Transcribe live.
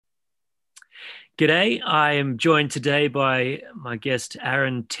G'day. I am joined today by my guest,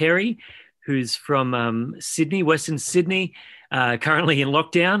 Aaron Terry, who's from Sydney, Western Sydney, currently in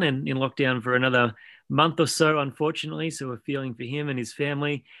lockdown and in lockdown for another month or so, unfortunately. So we're feeling for him and his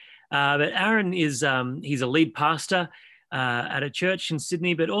family. But Aaron is he's a lead pastor at a church in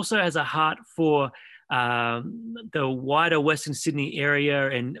Sydney, but also has a heart for the wider Western Sydney area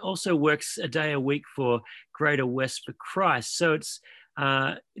and also works a day a week for Greater West for Christ. So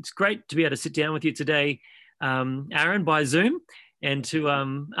it's great to be able to sit down with you today, Aaron, by Zoom, and to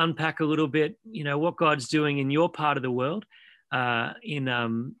unpack a little bit, what God's doing in your part of the world, in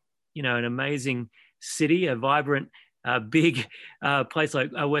an amazing city, a vibrant, big place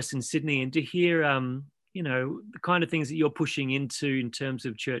like Western Sydney, and to hear, the kind of things that you're pushing into in terms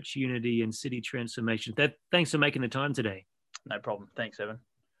of church unity and city transformation. Thanks for making the time today. No problem. Thanks, Evan.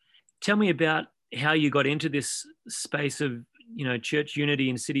 Tell me about how you got into this space of church unity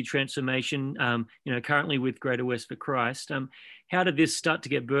and city transformation, currently with Greater West for Christ. How did this start to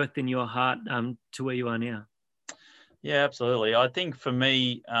get birthed in your heart to where you are now? Yeah, absolutely. I think for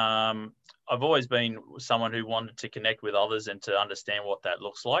me, I've always been someone who wanted to connect with others and to understand what that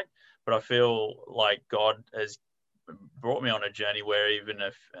looks like. But I feel like God has brought me on a journey where even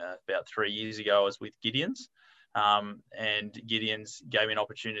if about 3 years ago, I was with Gideon's, and Gideon's gave me an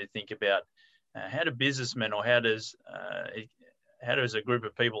opportunity to think about how do businessmen or how does a group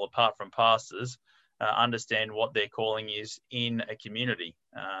of people apart from pastors understand what their calling is in a community.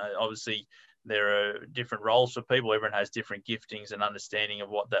 Obviously, there are different roles for people. Everyone has different giftings and understanding of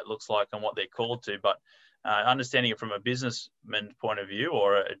what that looks like and what they're called to. But understanding it from a businessman point of view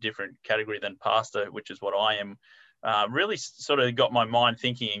or a different category than pastor, which is what I am, really sort of got my mind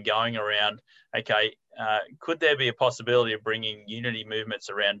thinking and going around, okay, could there be a possibility of bringing unity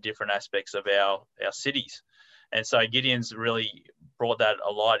movements around different aspects of our cities? And so Gideon's really brought that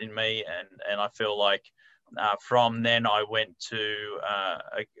alight in me. And I feel like from then I went to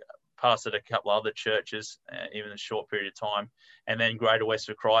pastored a couple of other churches, even in a short period of time. And then Greater West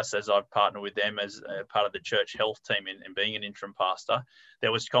for Christ, as I've partnered with them as part of the church health team and being an interim pastor,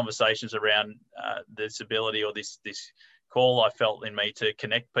 there was conversations around this ability or this call I felt in me to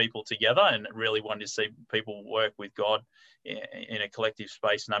connect people together and really wanted to see people work with God in a collective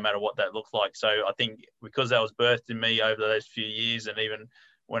space, no matter what that looked like. So I think because that was birthed in me over those few years, and even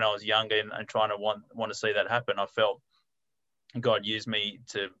when I was younger and trying to want to see that happen, I felt God used me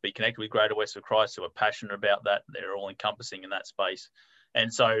to be connected with Greater West for Christ, who are passionate about that. They're all encompassing in that space.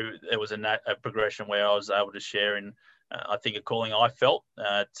 And so there was a progression where I was able to share in, I think, a calling I felt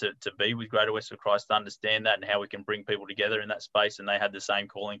to be with Greater West for Christ, to understand that and how we can bring people together in that space. And they had the same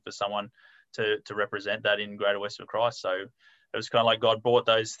calling for someone to represent that in Greater West for Christ. So it was kind of like God brought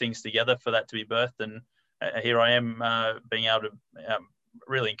those things together for that to be birthed. And here I am being able to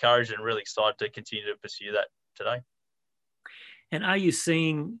really encouraged and really excited to continue to pursue that today. And are you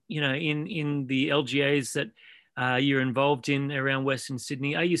seeing, in the LGAs that you're involved in around Western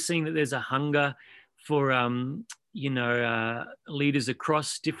Sydney, are you seeing that there's a hunger for, leaders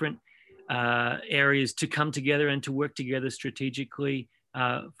across different areas to come together and to work together strategically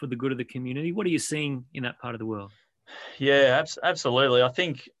for the good of the community? What are you seeing in that part of the world? Yeah, absolutely. I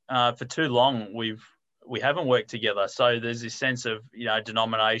think for too long we haven't worked together. So there's this sense of,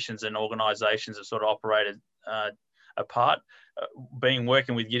 denominations and organisations have sort of operated apart.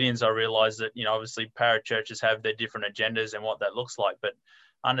 Working with Gideon's, I realized that, obviously parachurches have their different agendas and what that looks like, but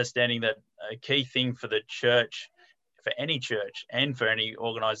understanding that a key thing for the church, for any church and for any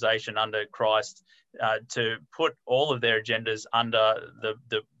organization under Christ, to put all of their agendas under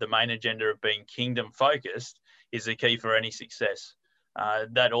the main agenda of being kingdom focused is the key for any success.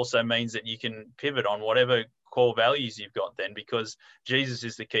 That also means that you can pivot on whatever core values you've got then, because Jesus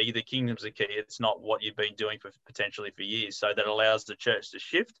is the key, the kingdom's the key. It's not what you've been doing for potentially for years. So that allows the church to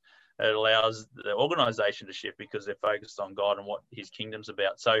shift. It allows the organization to shift because they're focused on God and what his kingdom's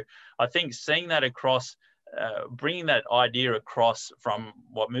about. So I think seeing that across, bringing that idea across from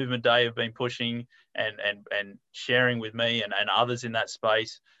what Movement Day have been pushing and sharing with me and others in that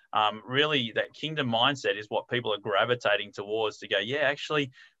space, really that kingdom mindset is what people are gravitating towards, to go, yeah, actually,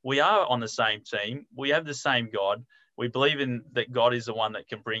 we are on the same team. We have the same God. We believe in that God is the one that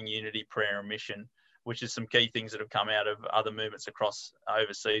can bring unity, prayer, and mission, which is some key things that have come out of other movements across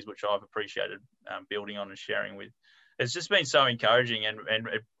overseas, which I've appreciated building on and sharing with. It's just been so encouraging and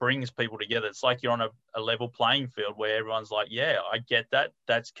it brings people together. It's like you're on a level playing field where everyone's like, yeah, I get that.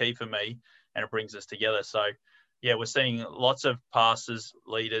 That's key for me. And it brings us together. So yeah, we're seeing lots of pastors,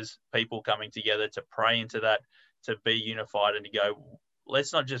 leaders, people coming together to pray into that, to be unified and to go,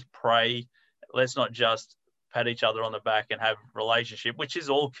 let's not just pray. Let's not just pat each other on the back and have relationship, which is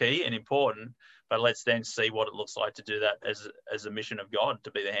all key and important. But let's then see what it looks like to do that as a mission of God,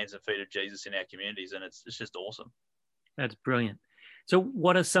 to be the hands and feet of Jesus in our communities, and it's just awesome. That's brilliant. So,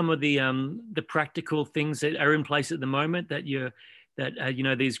 what are some of the practical things that are in place at the moment that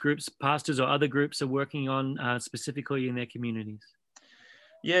these groups, pastors or other groups, are working on specifically in their communities?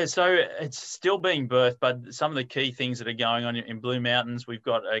 Yeah, so it's still being birthed, but some of the key things that are going on in Blue Mountains, we've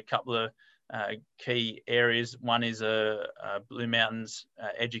got a couple of key areas. One is a Blue Mountains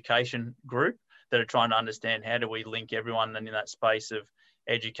education group that are trying to understand how do we link everyone in that space of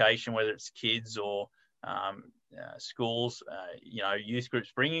education, whether it's kids or schools, youth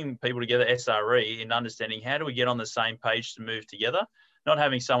groups, bringing people together, SRE, and understanding how do we get on the same page to move together, not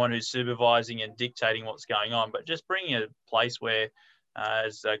having someone who's supervising and dictating what's going on, but just bringing a place where,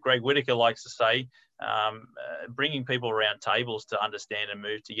 as Greg Whitaker likes to say, bringing people around tables to understand and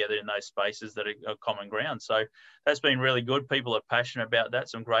move together in those spaces that are common ground. So that's been really good. People are passionate about that.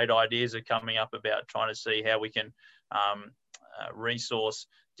 Some great ideas are coming up about trying to see how we can resource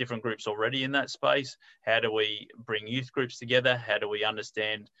different groups already in that space. How do we bring youth groups together? How do we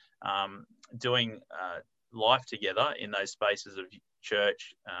understand doing life together in those spaces of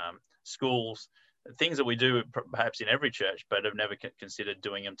church, schools, things that we do perhaps in every church, but have never considered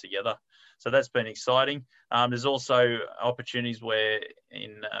doing them together. So that's been exciting. There's also opportunities where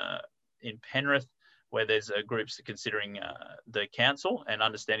in Penrith, where there's groups considering the council and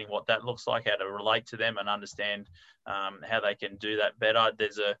understanding what that looks like, how to relate to them and understand how they can do that better.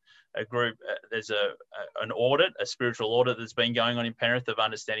 There's a group, there's an audit, a spiritual audit that's been going on in Penrith of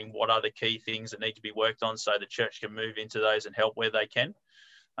understanding what are the key things that need to be worked on so the church can move into those and help where they can.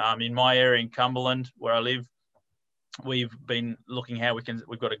 In my area in Cumberland, where I live, we've been looking how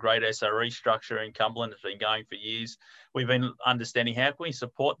we've got a great SRE structure in Cumberland. It's been going for years. We've been understanding how can we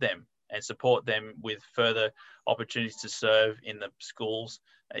support them and support them with further opportunities to serve in the schools,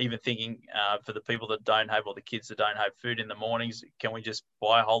 even thinking for the people that don't have, or the kids that don't have food in the mornings, can we just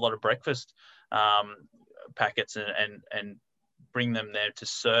buy a whole lot of breakfast packets and bring them there to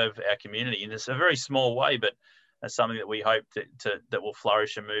serve our community? And it's a very small way, but that's something that we hope that will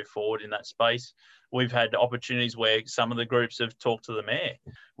flourish and move forward in that space. We've had opportunities where some of the groups have talked to the mayor.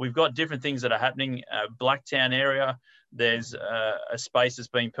 We've got different things that are happening. Blacktown area, there's a space that's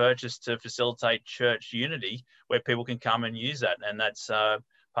been purchased to facilitate church unity where people can come and use that. And that's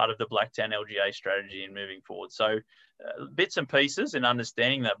part of the Blacktown LGA strategy in moving forward. So bits and pieces in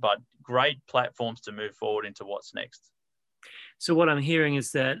understanding that, but great platforms to move forward into what's next. So what I'm hearing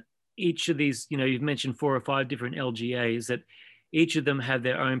is that each of these, you've mentioned 4 or 5 different LGAs, that each of them have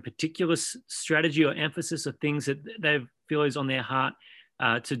their own particular strategy or emphasis of things that they feel is on their heart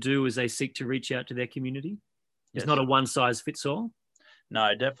to do as they seek to reach out to their community. It's not a one size fits all.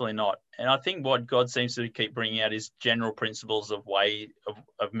 No, definitely not. And I think what God seems to keep bringing out is general principles of way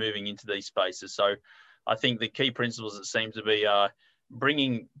of moving into these spaces. So I think the key principles that seem to be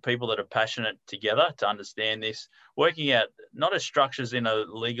bringing people that are passionate together to understand this, working out not as structures in a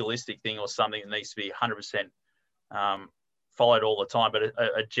legalistic thing or something that needs to be 100% followed all the time, but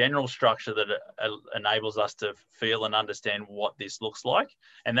a general structure that enables us to feel and understand what this looks like.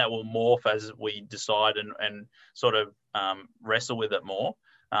 And that will morph as we decide and sort of wrestle with it more.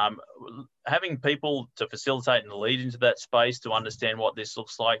 Having people to facilitate and lead into that space to understand what this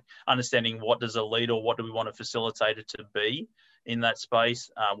looks like, understanding what does a leader, what do we want a facilitator to be in that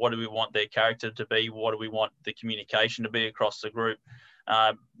space, what do we want their character to be, what do we want the communication to be across the group.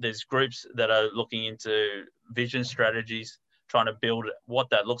 There's groups that are looking into vision strategies, trying to build what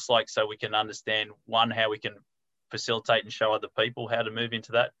that looks like so we can understand, one, how we can facilitate and show other people how to move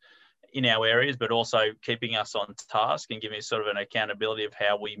into that in our areas, but also keeping us on task and giving us sort of an accountability of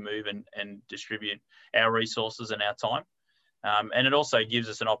how we move and distribute our resources and our time. And it also gives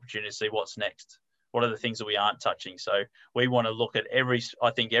us an opportunity to see what's next. What are the things that we aren't touching? So we want to look at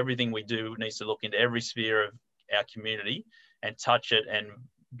I think everything we do needs to look into every sphere of our community and touch it and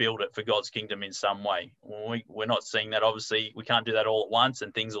build it for God's kingdom in some way. We're not seeing that. Obviously, we can't do that all at once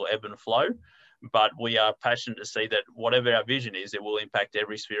and things will ebb and flow, but we are passionate to see that whatever our vision is, it will impact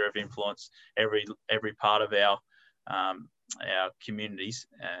every sphere of influence, every part of our communities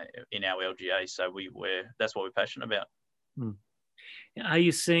in our LGA. So that's what we're passionate about. Are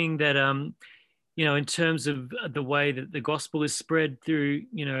you seeing that, in terms of the way that the gospel is spread through,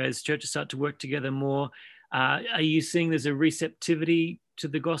 as churches start to work together more, are you seeing there's a receptivity to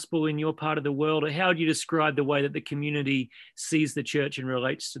the gospel in your part of the world? Or how would you describe the way that the community sees the church and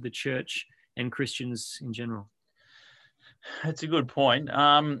relates to the church and Christians in general? That's a good point.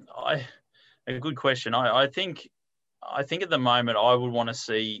 A good question. I think at the moment I would want to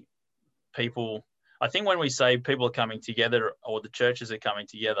see people. I think when we say people are coming together or the churches are coming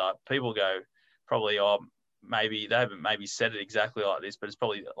together, people go probably, oh, maybe they haven't maybe said it exactly like this, but it's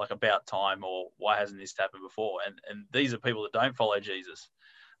probably like about time, or why hasn't this happened before? And these are people that don't follow Jesus.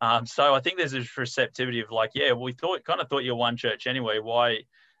 So I think there's this receptivity of like, yeah, we kind of thought you're one church anyway. Why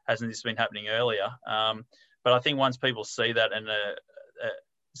hasn't this been happening earlier? But I think once people see that and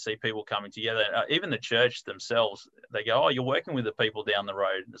see people coming together, even the church themselves, they go, oh, you're working with the people down the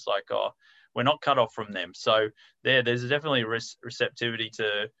road. And it's like, oh, we're not cut off from them. So there's definitely receptivity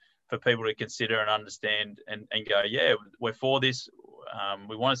for people to consider and understand and go, yeah, we're for this.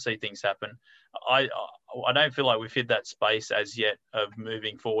 We want to see things happen. I don't feel like we've hit that space as yet of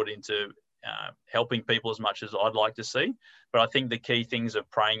moving forward into helping people as much as I'd like to see. But I think the key things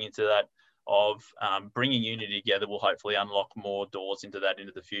of praying into that, of bringing unity together, will hopefully unlock more doors into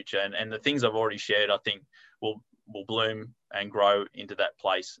the future. And the things I've already shared, I think will bloom and grow into that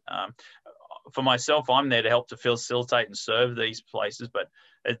place. For myself, I'm there to help to facilitate and serve these places, but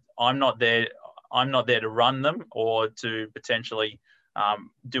I'm not there to run them or to potentially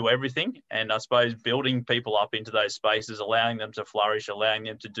do everything. And I suppose building people up into those spaces, allowing them to flourish, allowing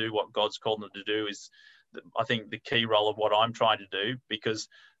them to do what God's called them to do is, I think, the key role of what I'm trying to do. Because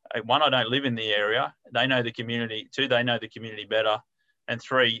one, I don't live in the area. They know the community. Two, they know the community better. And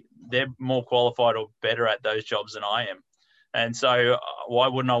three, they're more qualified or better at those jobs than I am. And so why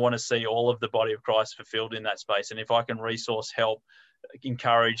wouldn't I want to see all of the body of Christ fulfilled in that space? And if I can resource, help,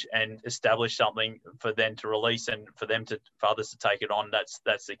 encourage, and establish something for them to release and for others to take it on,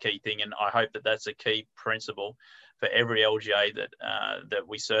 that's the key thing. And I hope that that's a key principle for every LGA that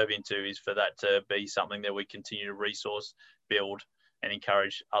we serve into, is for that to be something that we continue to resource, build, and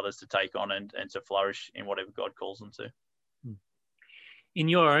encourage others to take on and to flourish in whatever God calls them to. In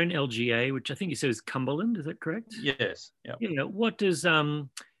your own LGA, which I think you said is Cumberland, is that correct? Yes. Yep. Yeah. What does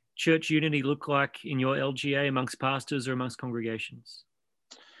church unity look like in your LGA amongst pastors or amongst congregations?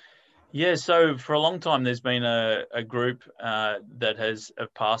 Yeah, so for a long time, there's been a group that has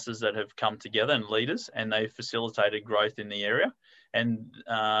of pastors that have come together, and leaders, and they've facilitated growth in the area. And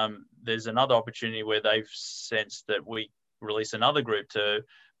there's another opportunity where they've sensed that we release another group to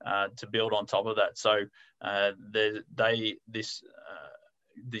build on top of that. So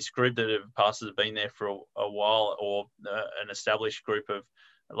this group that have pastors have been there for a while, or an established group of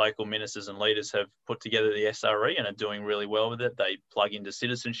local ministers and leaders, have put together the SRE and are doing really well with it. They plug into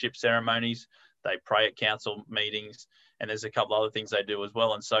citizenship ceremonies, they pray at council meetings, and there's a couple other things they do as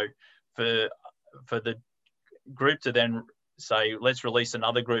well. And so for the group to then say, let's release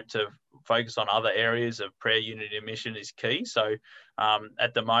another group to focus on other areas of prayer, unity, and mission is key. So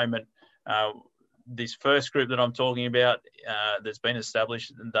at the moment, this first group that I'm talking about that's been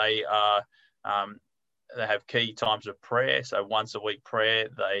established, they have key times of prayer. So once a week prayer.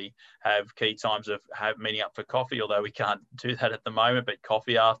 They have key times of meeting up for coffee, although we can't do that at the moment, but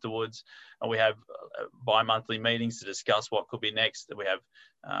coffee afterwards. And we have bi-monthly meetings to discuss what could be next. We have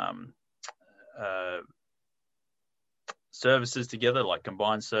services together, like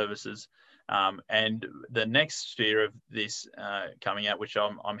combined services. And the next sphere of this coming out, which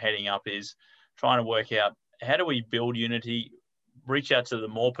I'm heading up, is trying to work out, how do we build unity, reach out to the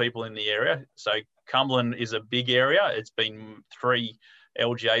more people in the area. So Cumberland is a big area. It's been 3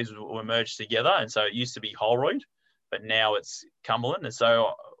 LGAs were merged together. And so it used to be Holroyd, but now it's Cumberland. And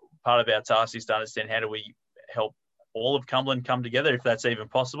so part of our task is to understand, how do we help all of Cumberland come together, if that's even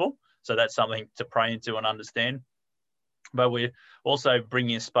possible. So that's something to pray into and understand. But we're also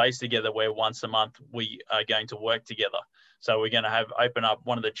bringing a space together where once a month we are going to work together. So we're going to open up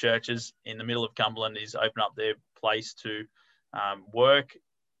one of the churches in the middle of Cumberland, is open up their place to work,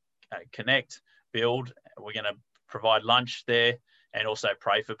 connect, build. We're going to provide lunch there and also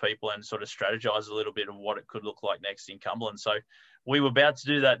pray for people and sort of strategize a little bit of what it could look like next in Cumberland. So we were about to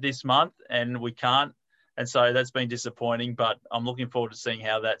do that this month and we can't. And so that's been disappointing, but I'm looking forward to seeing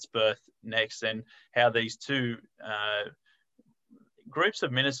how that's birthed next, and how these two groups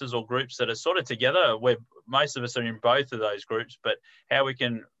of ministers, or groups that are sort of together, where most of us are in both of those groups, but how we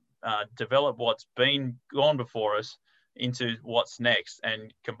can develop what's gone before us into what's next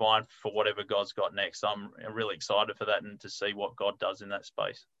and combine for whatever God's got next. I'm really excited for that and to see what God does in that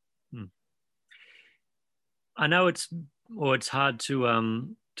space. I know it's hard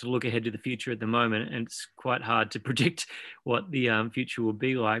to look ahead to the future at the moment, and it's quite hard to predict what the future will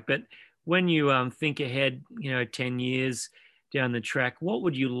be like. But when you think ahead, 10 years down the track, what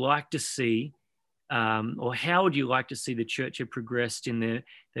would you like to see, or how would you like to see the church have progressed in their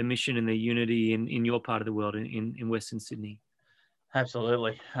mission and their unity in your part of the world, in Western Sydney?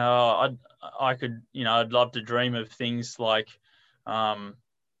 Absolutely. I could, I'd love to dream of things like,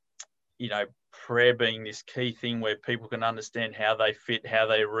 prayer being this key thing where people can understand how they fit, how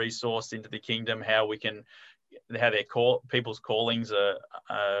they resourced into the kingdom, how people's callings are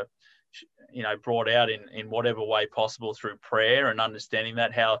brought out in whatever way possible through prayer, and understanding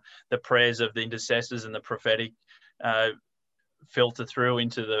that, how the prayers of the intercessors and the prophetic filter through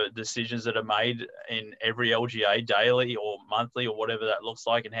into the decisions that are made in every LGA daily or monthly or whatever that looks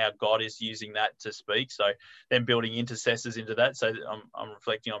like, and how God is using that to speak. So then building intercessors into that. So I'm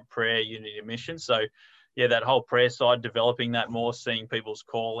reflecting on prayer, unity, and mission. So yeah, that whole prayer side, developing that more, seeing people's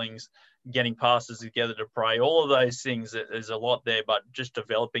callings, getting pastors together to pray, all of those things. There's a lot there, but just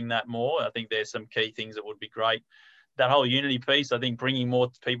developing that more. I think there's some key things that would be great. That whole unity piece, I think bringing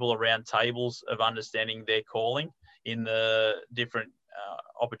more people around tables of understanding their calling in the different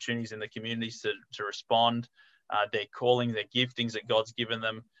opportunities in the communities to respond, their calling, their giftings that God's given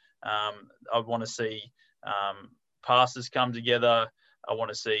them. I want to see pastors come together. I want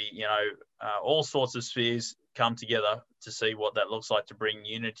to see, all sorts of spheres come together to see what that looks like, to bring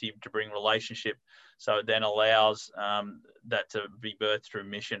unity, to bring relationship. So it then allows that to be birthed through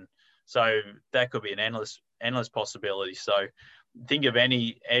mission. So that could be an endless possibility. So think of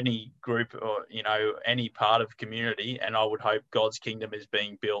any group or, any part of community, and I would hope God's kingdom is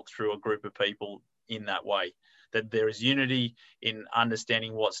being built through a group of people in that way, that there is unity in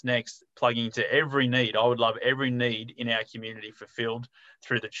understanding what's next, plugging into every need. I would love every need in our community fulfilled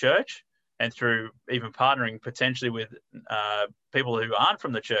through the church, and through even partnering potentially with people who aren't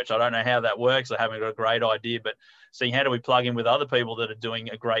from the church. I don't know how that works. I haven't got a great idea, but seeing how do we plug in with other people that are doing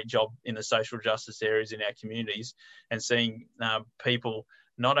a great job in the social justice areas in our communities, and seeing people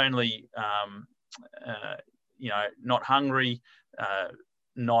not only, not hungry,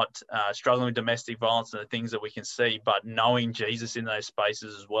 not struggling with domestic violence and the things that we can see, but knowing Jesus in those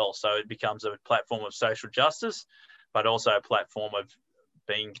spaces as well. So it becomes a platform of social justice, but also a platform of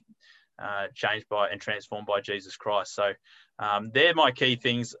being changed by and transformed by Jesus Christ. So they're my key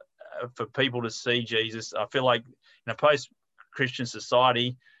things for people to see Jesus. I feel like in a post-Christian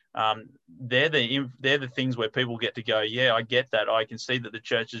society, they're the things where people get to go, yeah, I get that. I can see that the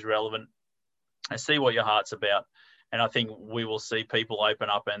church is relevant. I see what your heart's about. And I think we will see people open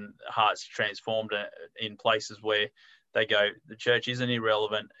up and hearts transformed in places where they go, the church isn't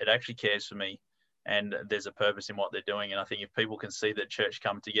irrelevant. It actually cares for me. And there's a purpose in what they're doing. And I think if people can see that church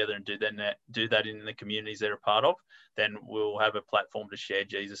come together and do that in the communities they're a part of, then we'll have a platform to share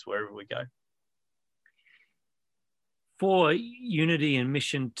Jesus wherever we go. For unity and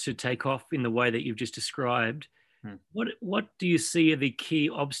mission to take off in the way that you've just described, what do you see are the key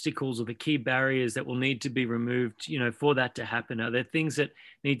obstacles or the key barriers that will need to be removed, for that to happen? Are there things that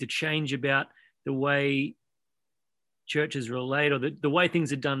need to change about the way churches relate, or the way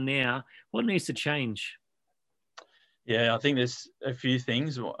things are done now? What needs to change? Yeah, I think there's a few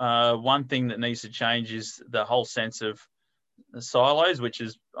things. One thing that needs to change is the whole sense of the silos, which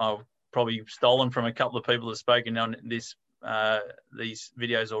is probably stolen from a couple of people who've spoken on these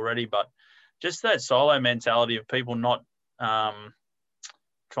videos already, but just that silo mentality of people not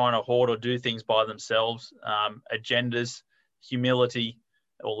trying to hoard or do things by themselves, agendas, humility,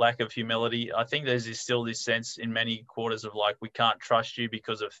 or lack of humility. I think there's still this sense in many quarters of like, we can't trust you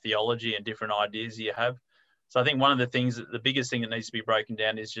because of theology and different ideas you have. So I think one of the things, the biggest thing that needs to be broken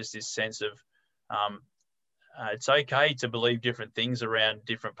down is just this sense of it's okay to believe different things around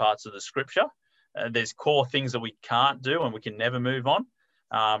different parts of the scripture. There's core things that we can't do and we can never move on.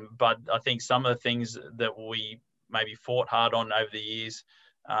 But I think some of the things that we maybe fought hard on over the years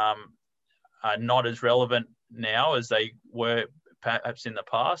are not as relevant now as they were perhaps in the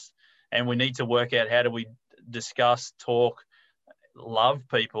past. And we need to work out, how do we discuss, talk, love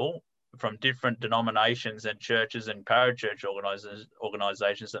people from different denominations and churches and parachurch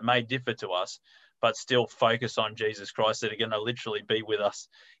organizations that may differ to us, but still focus on Jesus Christ, that are going to literally be with us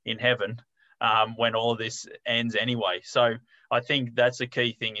in heaven when all of this ends anyway. So I think that's a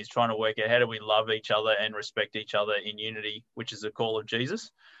key thing, is trying to work out, how do we love each other and respect each other in unity, which is the call of Jesus.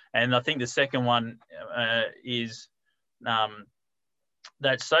 And I think the second one is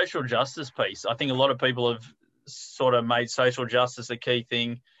that social justice piece. I think a lot of people have sort of made social justice a key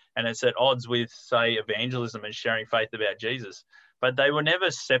thing, and it's at odds with, say, evangelism and sharing faith about Jesus. But they were never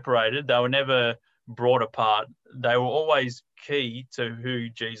separated. They were never brought apart. They were always key to who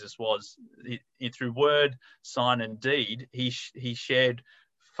Jesus was. Through word, sign, and deed, he shared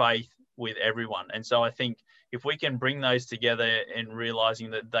faith with everyone. And so I think if we can bring those together and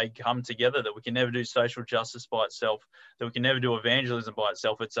realizing that they come together, that we can never do social justice by itself, that we can never do evangelism by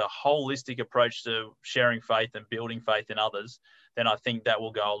itself, it's a holistic approach to sharing faith and building faith in others, then I think that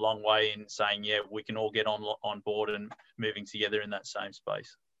will go a long way in saying, yeah, we can all get on board and moving together in that same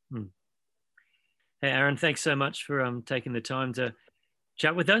space. Hey, Aaron, thanks so much for taking the time to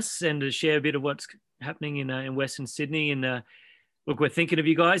chat with us and to share a bit of what's happening in Western Sydney. And look, we're thinking of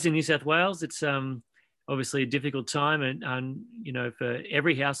you guys in New South Wales. It's obviously a difficult time, and you know, for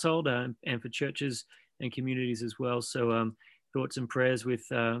every household and for churches and communities as well. So thoughts and prayers with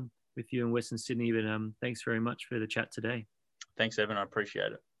you in Western Sydney. But thanks very much for the chat today. Thanks, Evan. I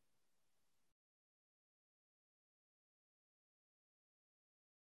appreciate it.